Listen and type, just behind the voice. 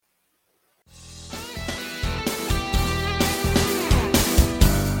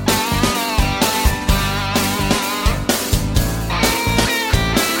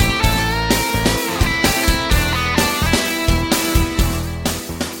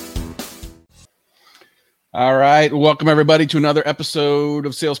All right. Welcome, everybody, to another episode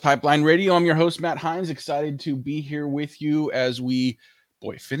of Sales Pipeline Radio. I'm your host, Matt Hines. Excited to be here with you as we,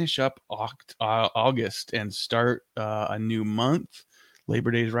 finish up August and start a new month.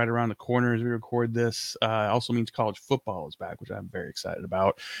 Labor Day is right around the corner as we record this. Also means college football is back, which I'm very excited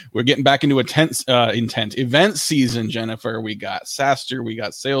about. We're getting back into intense event season, Jennifer. We got SaaStr, we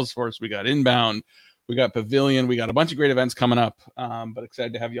got Salesforce, we got Inbound. We got Pavilion. We got a bunch of great events coming up, but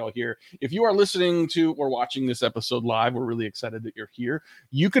excited to have you all here. If you are listening to or watching this episode live, we're really excited that you're here.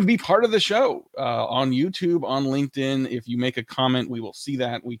 You can be part of the show on YouTube, on LinkedIn. If you make a comment, we will see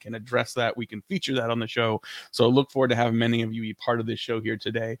that. We can address that. We can feature that on the show. So look forward to having many of you be part of this show here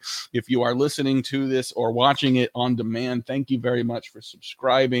today. If you are listening to this or watching it on demand, thank you very much for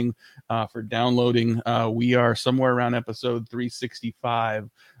subscribing, for downloading. We are somewhere around episode 365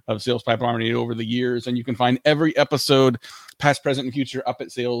 of Sales Pipeline Radio over the years. And you can find every episode, past, present, and future, up at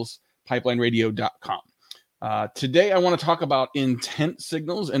salespipelineradio.com. Today, I want to talk about intent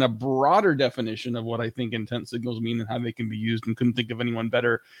signals and a broader definition of what I think intent signals mean and how they can be used, and couldn't think of anyone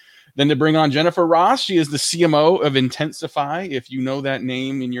better than to bring on Jennifer Ross. She is the CMO of Intensify. If you know that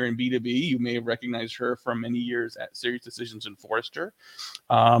name and you're in B2B, you may have recognized her from many years at Serious Decisions and Forrester.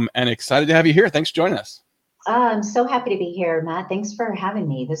 And excited to have you here. Thanks for joining us. I'm so happy to be here, Matt. Thanks for having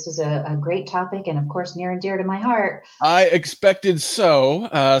me. This is a great topic and, of course, near and dear to my heart. I expected so.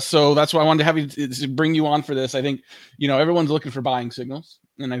 So that's why I wanted to have you to bring you on for this. I think, everyone's looking for buying signals.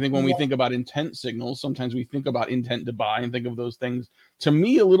 And I think when we think about intent signals, sometimes we think about intent to buy and think of those things, to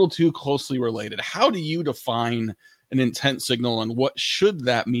me, a little too closely related. How do you define an intent signal, and what should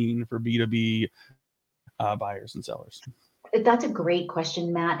that mean for B2B buyers and sellers? That's a great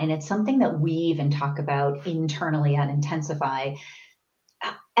question, Matt, and it's something that we even talk about internally at Intensify.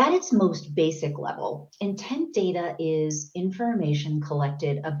 At its most basic level, intent data is information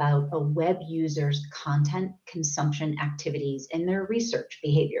collected about a web user's content consumption activities and their research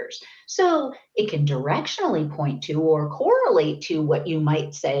behaviors. So it can directionally point to or correlate to what you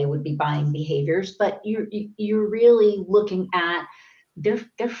might say would be buying behaviors, but you're really looking at their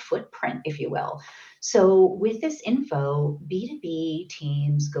footprint, if you will. So with this info, B2B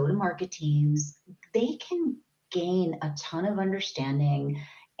teams, go-to-market teams, they can gain a ton of understanding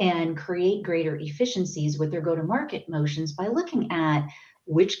and create greater efficiencies with their go-to-market motions by looking at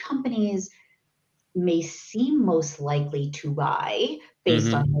which companies may seem most likely to buy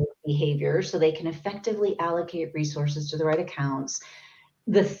based on their behavior, so they can effectively allocate resources to the right accounts.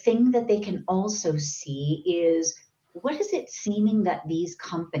 The thing that they can also see is, what is it seeming that these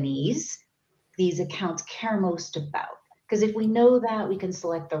companies, these accounts, care most about? Because if we know that, we can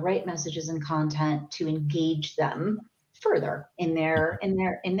select the right messages and content to engage them further in their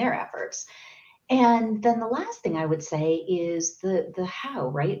efforts. And then the last thing I would say is the how,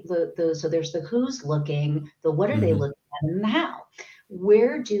 right? So there's the who's looking, the what are they looking at, and the how.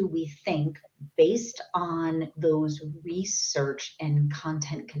 Where do we think, based on those research and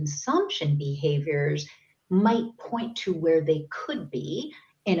content consumption behaviors, might point to where they could be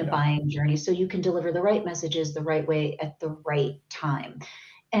in a buying journey, so you can deliver the right messages the right way at the right time?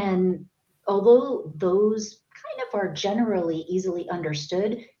 And although those kind of are generally easily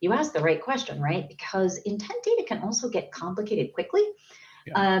understood, you ask the right question, right? Because intent data can also get complicated quickly.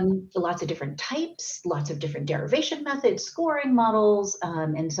 Lots of different types, lots of different derivation methods, scoring models,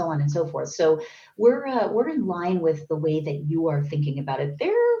 and so on and so forth. So we're in line with the way that you are thinking about it.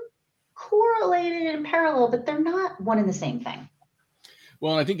 They're correlated and parallel, but they're not one and the same thing.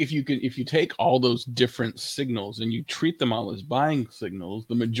 Well, I think if you take all those different signals and you treat them all as buying signals,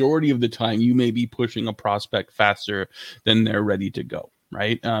 the majority of the time you may be pushing a prospect faster than they're ready to go,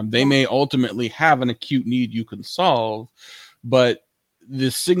 right? They may ultimately have an acute need you can solve, but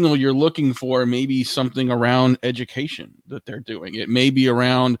the signal you're looking for may be something around education that they're doing. It may be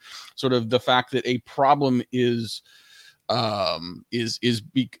around sort of the fact that a problem is a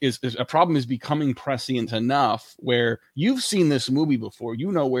problem is becoming prescient enough where you've seen this movie before,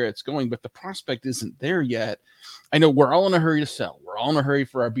 you know where it's going, but the prospect isn't there yet. I know we're all in a hurry to sell. We're all in a hurry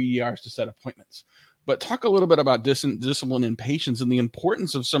for our BDRs to set appointments. But talk a little bit about discipline and patience and the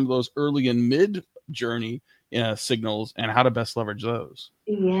importance of some of those early and mid journey signals and how to best leverage those.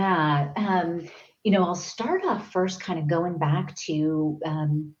 Yeah. I'll start off first kind of going back to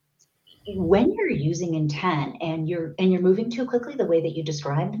when you're using intent and you're moving too quickly, the way that you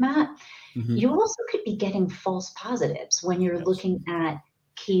described, Matt, you also could be getting false positives when you're looking at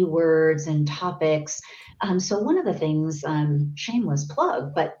keywords and topics. So one of the things, shameless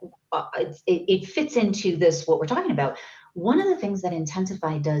plug, but it fits into this, what we're talking about. One of the things that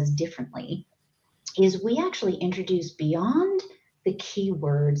Intensify does differently is we actually introduce, beyond the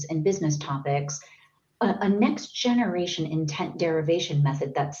keywords and business topics, a next generation intent derivation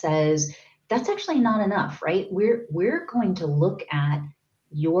method that says that's actually not enough, right? We're going to look at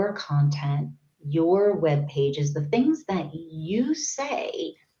your content, your web pages, the things that you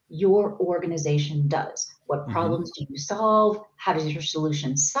say your organization does. What problems do you solve? How does your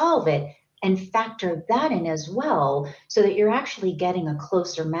solution solve it? And factor that in as well, so that you're actually getting a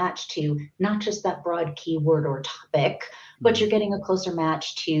closer match to not just that broad keyword or topic, but you're getting a closer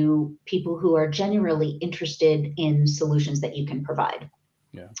match to people who are genuinely interested in solutions that you can provide.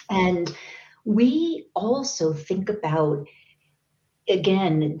 Yeah. And we also think about,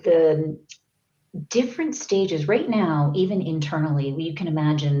 again, the different stages right now. Even internally, you can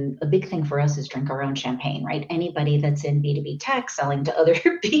imagine a big thing for us is drink our own champagne, right? Anybody that's in B2B tech selling to other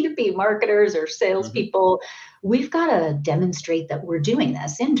B2B marketers or salespeople, we've got to demonstrate that we're doing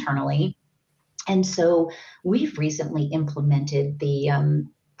this internally. And so we've recently implemented the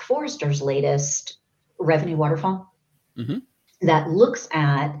Forrester's latest revenue waterfall that looks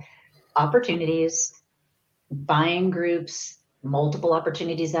at opportunities, buying groups, multiple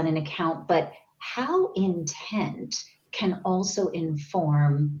opportunities on an account, but how intent can also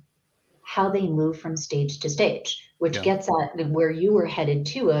inform how they move from stage to stage, which gets at where you were headed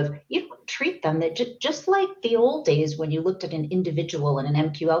to, of you don't treat them that just like the old days when you looked at an individual and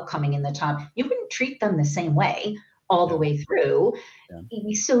an MQL coming in the top, you wouldn't treat them the same way all the way through.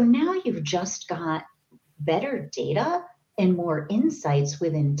 So now you've just got better data and more insights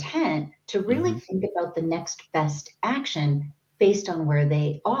with intent to really think about the next best action based on where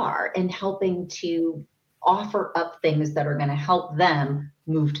they are, and helping to offer up things that are going to help them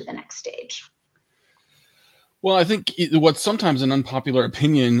move to the next stage. Well, I think what's sometimes an unpopular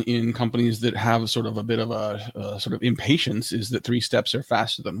opinion in companies that have sort of a bit of a sort of impatience is that 3 steps are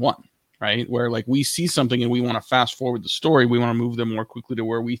faster than 1, right? Where like we see something and we want to fast forward the story. We want to move them more quickly to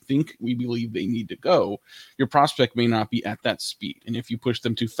where we believe they need to go. Your prospect may not be at that speed. And if you push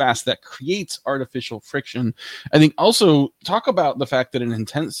them too fast, that creates artificial friction. I think also talk about the fact that an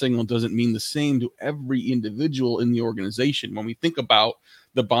intent signal doesn't mean the same to every individual in the organization. When we think about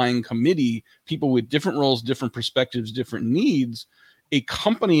the buying committee, people with different roles, different perspectives, different needs, a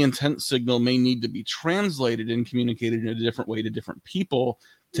company intent signal may need to be translated and communicated in a different way to different people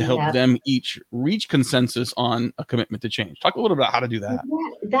to help them each reach consensus on a commitment to change. Talk a little bit about how to do that.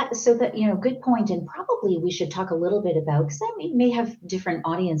 Good point. And probably we should talk a little bit about, because I may have different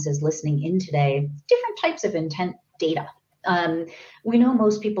audiences listening in today, different types of intent data. We know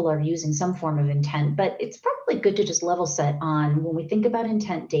most people are using some form of intent, but it's probably good to just level set on when we think about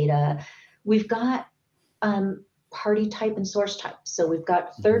intent data. We've got party type and source type. So we've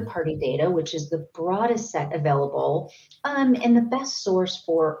got third-party data, which is the broadest set available, and the best source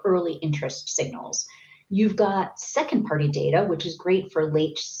for early interest signals. You've got second-party data, which is great for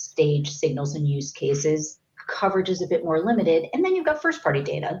late-stage signals and use cases. Coverage is a bit more limited. And then you've got first-party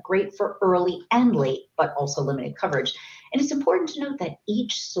data, great for early and late, but also limited coverage. And it's important to note that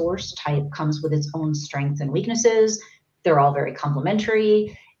each source type comes with its own strengths and weaknesses. They're all very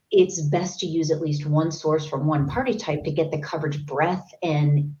complementary. It's best to use at least one source from one party type to get the coverage breadth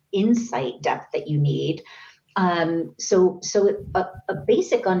and insight depth that you need. So a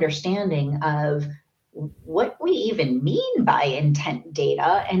basic understanding of what we even mean by intent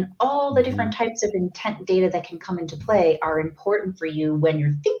data and all the different types of intent data that can come into play are important for you when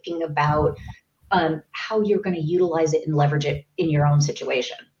you're thinking about how you're going to utilize it and leverage it in your own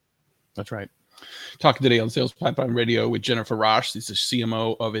situation. That's right. Talking today on Sales Pipeline Radio with Jennifer Roche. She's the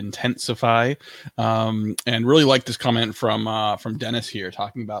CMO of Intensify, and really like this comment from Dennis here,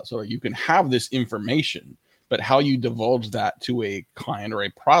 talking about sort of you can have this information, but how you divulge that to a client or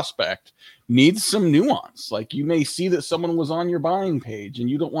a prospect needs some nuance. Like you may see that someone was on your buying page and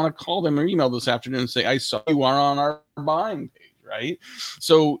you don't want to call them or email this afternoon and say, I saw you are on our buying page, right?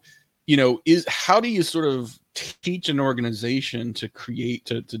 So, how do you sort of teach an organization to create,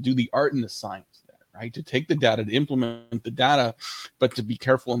 to do the art and the science there, right? To take the data, to implement the data, but to be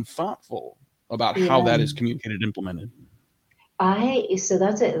careful and thoughtful about how that is communicated, implemented. So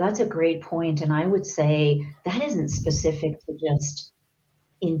that's a great point. And I would say that isn't specific to just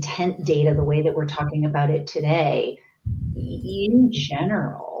intent data, the way that we're talking about it today. In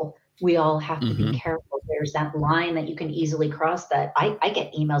general, we all have to be careful. There's that line that you can easily cross that. I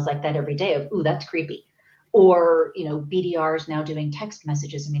get emails like that every day of, ooh, that's creepy. Or, BDRs now doing text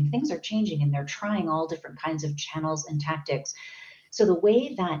messages. I mean, things are changing and they're trying all different kinds of channels and tactics. So the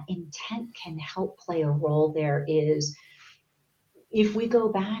way that intent can help play a role there is, if we go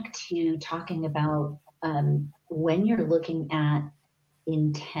back to talking about when you're looking at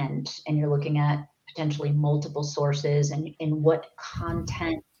intent and you're looking at potentially multiple sources and what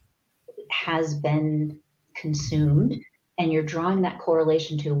content, has been consumed, and you're drawing that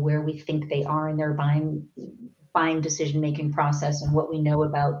correlation to where we think they are in their buying decision-making process and what we know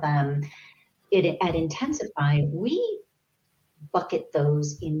about them. At Intensify, we bucket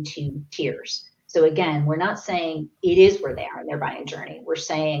those into tiers. So again, we're not saying it is where they are in their buying journey. We're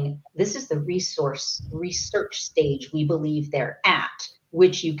saying this is the research stage we believe they're at,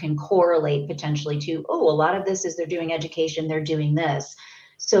 which you can correlate potentially to, oh, a lot of this is they're doing education, they're doing this.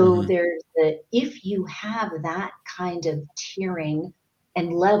 So there's if you have that kind of tiering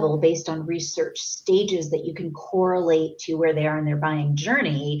and level based on research stages that you can correlate to where they are in their buying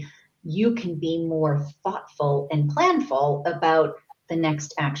journey, you can be more thoughtful and planful about the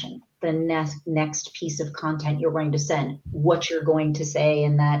next action, the next piece of content you're going to send, what you're going to say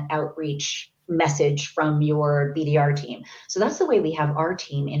in that outreach message from your BDR team. So that's the way we have our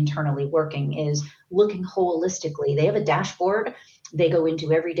team internally working, is looking holistically. They have a dashboard they go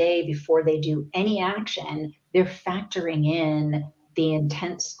into every day before they do any action. They're factoring in the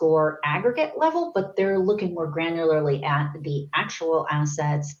intent score aggregate level, but they're looking more granularly at the actual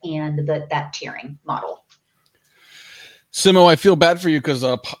assets and that tiering model. Simo, I feel bad for you because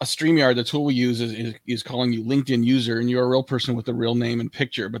StreamYard, the tool we use, is calling you LinkedIn user, and you're a real person with a real name and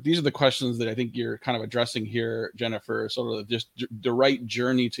picture. But these are the questions that I think you're kind of addressing here, Jennifer, sort of just the right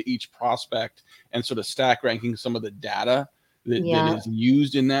journey to each prospect and sort of stack ranking some of the data that is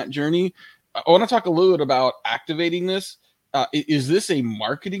used in that journey. I want to talk a little bit about activating this. Is this a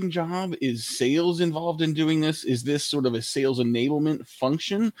marketing job? Is sales involved in doing this? Is this sort of a sales enablement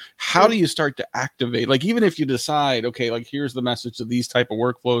function? How do you start to activate? Like, even if you decide, okay, like here's the message to these type of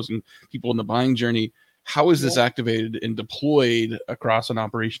workflows and people in the buying journey, how is this activated and deployed across an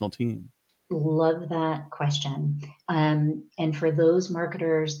operational team? Love that question. And for those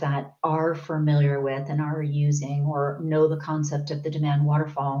marketers that are familiar with and are using or know the concept of the demand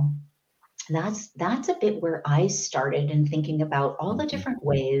waterfall, that's a bit where I started in thinking about all the different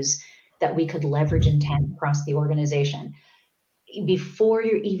ways that we could leverage intent across the organization. Before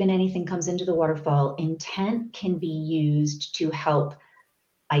even anything comes into the waterfall, intent can be used to help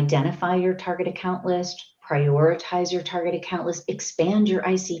identify your target account list, prioritize your target account list, expand your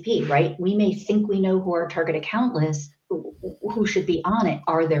ICP, right? We may think we know who our target account list, who should be on it.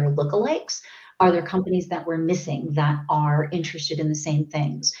 Are there lookalikes? Are there companies that we're missing that are interested in the same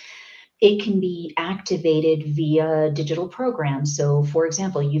things? It can be activated via digital programs. So for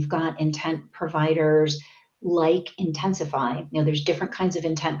example, you've got intent providers like Intensify. There's different kinds of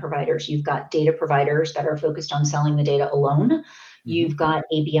intent providers. You've got data providers that are focused on selling the data alone. You've got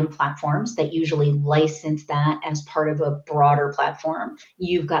ABM platforms that usually license that as part of a broader platform.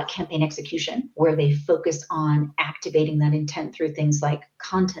 You've got campaign execution, where they focus on activating that intent through things like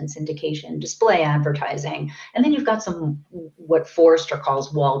content syndication, display advertising. And then you've got some, what Forrester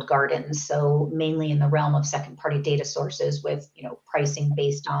calls walled gardens. So mainly in the realm of second-party data sources with, pricing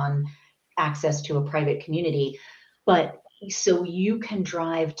based on access to a private community. But so you can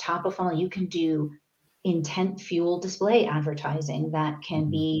drive top of funnel, you can do intent fuel display advertising that can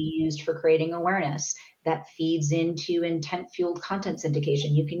be used for creating awareness that feeds into intent fueled content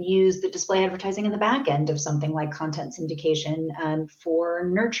syndication. You can use the display advertising in the back end of something like content syndication for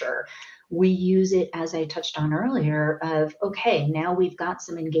nurture. We use it, as I touched on earlier, of, okay, now we've got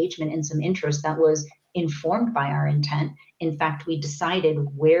some engagement and some interest that was informed by our intent. In fact, we decided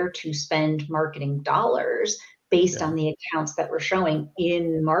where to spend marketing dollars based on the accounts that we're showing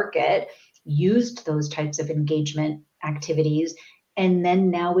in market, used those types of engagement activities. And then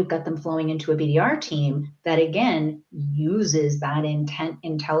now we've got them flowing into a BDR team that, again, uses that intent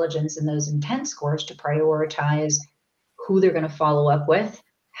intelligence and those intent scores to prioritize who they're going to follow up with,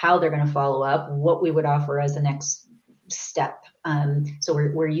 how they're going to follow up, what we would offer as the next step. So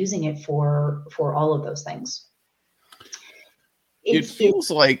we're using it for all of those things. It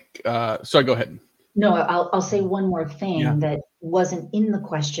feels like, sorry, go ahead. No, I'll say one more thing that wasn't in the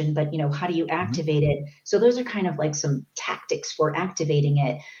question, but how do you activate it? So those are kind of like some tactics for activating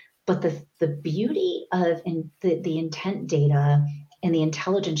it. But the beauty of the intent data and the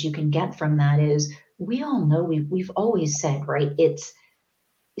intelligence you can get from that is, we all know, we've always said, right? It's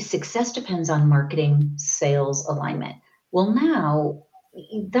success depends on marketing sales alignment. Well, now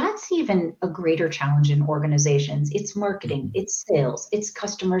that's even a greater challenge in organizations. It's marketing, it's sales, it's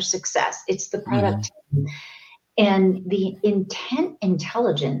customer success, it's the product team. And the intent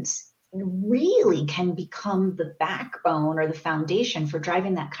intelligence really can become the backbone or the foundation for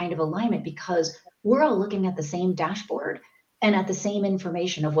driving that kind of alignment, because we're all looking at the same dashboard and at the same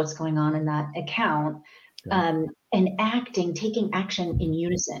information of what's going on in that account, and taking action in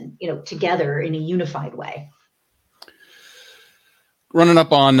unison, together in a unified way. Running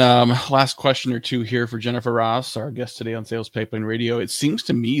up on last question or two here for Jennifer Ross, our guest today on Sales Pipeline Radio. It seems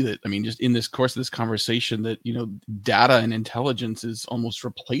to me that, I mean, just in this course of this conversation, that, you know, data and intelligence is almost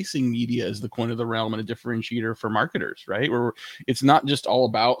replacing media as the coin of the realm and a differentiator for marketers, right? Where it's not just all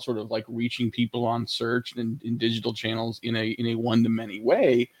about sort of like reaching people on search and in digital channels in a one-to-many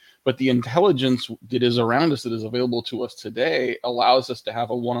way, but the intelligence that is around us, that is available to us today, allows us to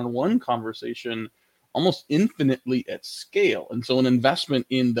have a one-on-one conversation almost infinitely at scale. And so an investment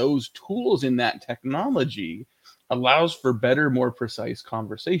in those tools, in that technology, allows for better, more precise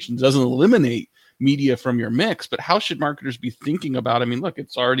conversations. Doesn't eliminate media from your mix, but how should marketers be thinking about, I mean, look,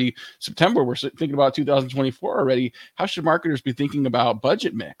 it's already September, we're thinking about 2024 already. How should marketers be thinking about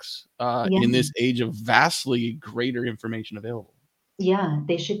budget mix in this age of vastly greater information available? Yeah,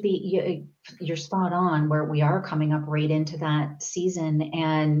 they should be. You're spot on, where we are coming up right into that season,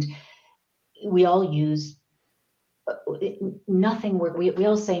 and we all use nothing. We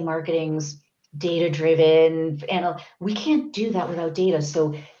all say marketing's data driven, and we can't do that without data.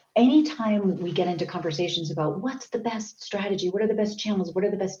 So anytime we get into conversations about what's the best strategy, what are the best channels, what are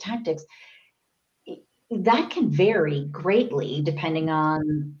the best tactics, that can vary greatly depending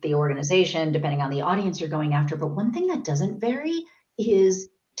on the organization, depending on the audience you're going after. But one thing that doesn't vary is,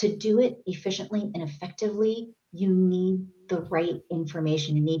 to do it efficiently and effectively, you need the right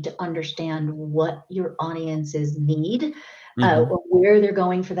information. You need to understand what your audiences need, or where they're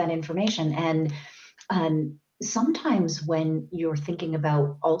going for that information. And sometimes when you're thinking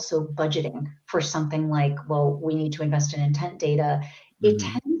about also budgeting for something like, well, we need to invest in intent data, it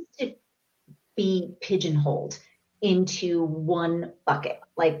tends to be pigeonholed into one bucket.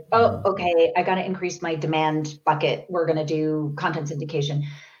 Like, oh, okay, I got to increase my demand bucket. We're going to do content syndication.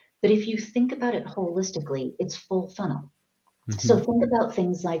 But if you think about it holistically, it's full funnel. So think about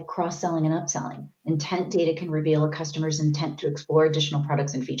things like cross-selling and upselling. Intent data can reveal a customer's intent to explore additional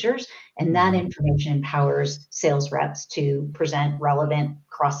products and features, and that information empowers sales reps to present relevant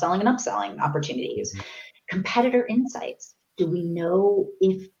cross-selling and upselling opportunities. Competitor insights. Do we know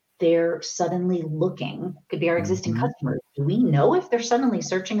if they're suddenly looking? Could be our existing customers. Do we know if they're suddenly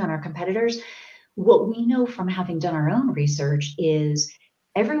searching on our competitors? What we know from having done our own research is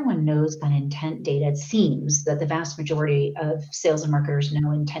everyone knows that intent data. It seems that the vast majority of sales and marketers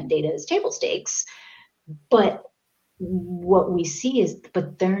know intent data is table stakes, but what we see is,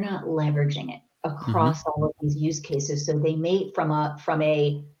 but they're not leveraging it across all of these use cases. So they may, from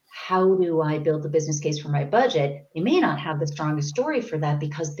a how do I build the business case for my budget, they may not have the strongest story for that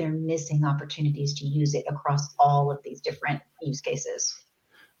because they're missing opportunities to use it across all of these different use cases.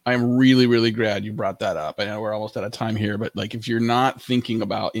 I'm really, really glad you brought that up. I know we're almost out of time here, but like, if you're not thinking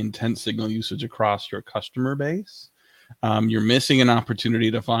about intent signal usage across your customer base, you're missing an opportunity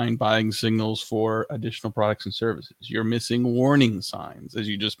to find buying signals for additional products and services. You're missing warning signs, as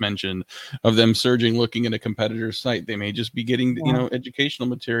you just mentioned, of them surging, looking at a competitor's site. They may just be getting, educational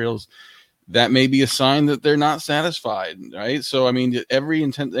materials. That may be a sign that they're not satisfied, right? So, I mean, every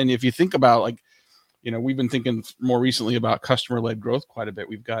intent, and if you think about, like, we've been thinking more recently about customer-led growth quite a bit.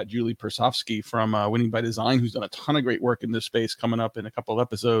 We've got Julie Persofsky from Winning by Design, who's done a ton of great work in this space, coming up in a couple of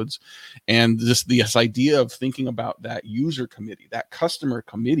episodes. And this idea of thinking about that user committee, that customer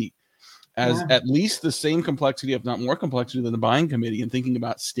committee, as at least the same complexity, if not more complexity, than the buying committee, and thinking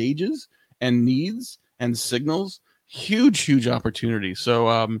about stages and needs and signals, huge opportunity.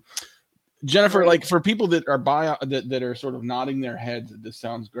 So, Jennifer, like, for people that are that are sort of nodding their heads, this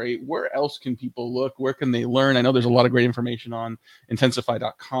sounds great, where else can people look? Where can they learn? I know there's a lot of great information on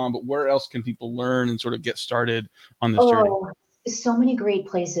intensify.com, but where else can people learn and sort of get started on this journey? So many great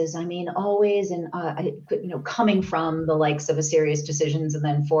places. I mean, always, and coming from the likes of a Serious Decisions and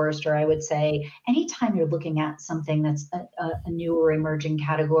then Forrester, I would say anytime you're looking at something that's a new or emerging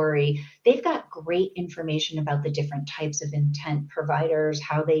category, they've got great information about the different types of intent providers,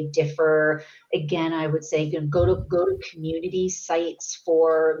 how they differ. Again, I would say go to community sites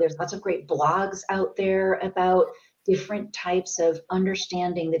there's lots of great blogs out there about different types of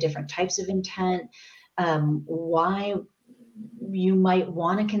understanding the different types of intent, why you might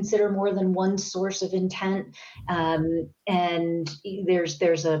want to consider more than one source of intent. And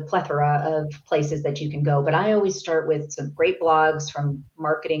there's a plethora of places that you can go. But I always start with some great blogs from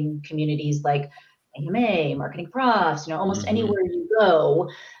marketing communities like AMA, Marketing Profs, almost anywhere you go,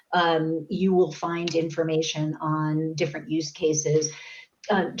 you will find information on different use cases.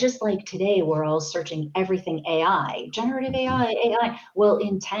 Just like today, we're all searching everything AI, generative AI. Well,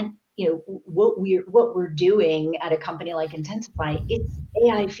 intent, what we're doing at a company like Intensify, it's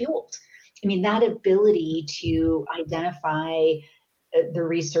AI fueled. I mean, that ability to identify the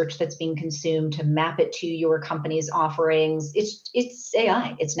research that's being consumed to map it to your company's offerings. It's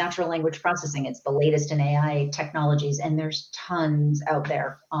AI, it's natural language processing, it's the latest in AI technologies, and there's tons out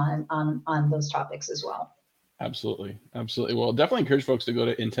there on those topics as well. Absolutely. Well, definitely encourage folks to go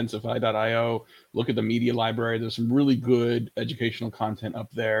to intensify.io, look at the media library. There's some really good educational content up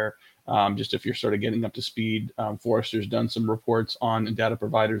there. Just if you're sort of getting up to speed, Forrester's done some reports on data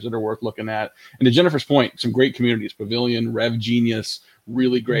providers that are worth looking at. And to Jennifer's point, some great communities, Pavilion, RevGenius,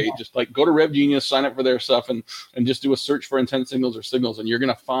 really great. Yeah. Just like go to RevGenius, sign up for their stuff, and just do a search for intent signals or signals, and you're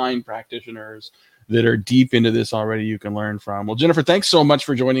going to find practitioners that are deep into this already you can learn from. Well, Jennifer, thanks so much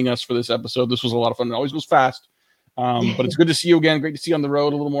for joining us for this episode. This was a lot of fun. It always goes fast. But it's good to see you again. Great to see you on the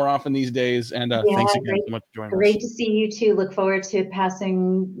road a little more often these days. And thanks again so much for joining us. Great to see you too. Look forward to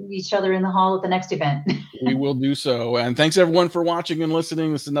passing each other in the hall at the next event. We will do so. And thanks everyone for watching and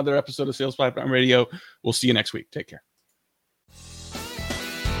listening. This is another episode of Sales Pipeline Radio. We'll see you next week. Take care.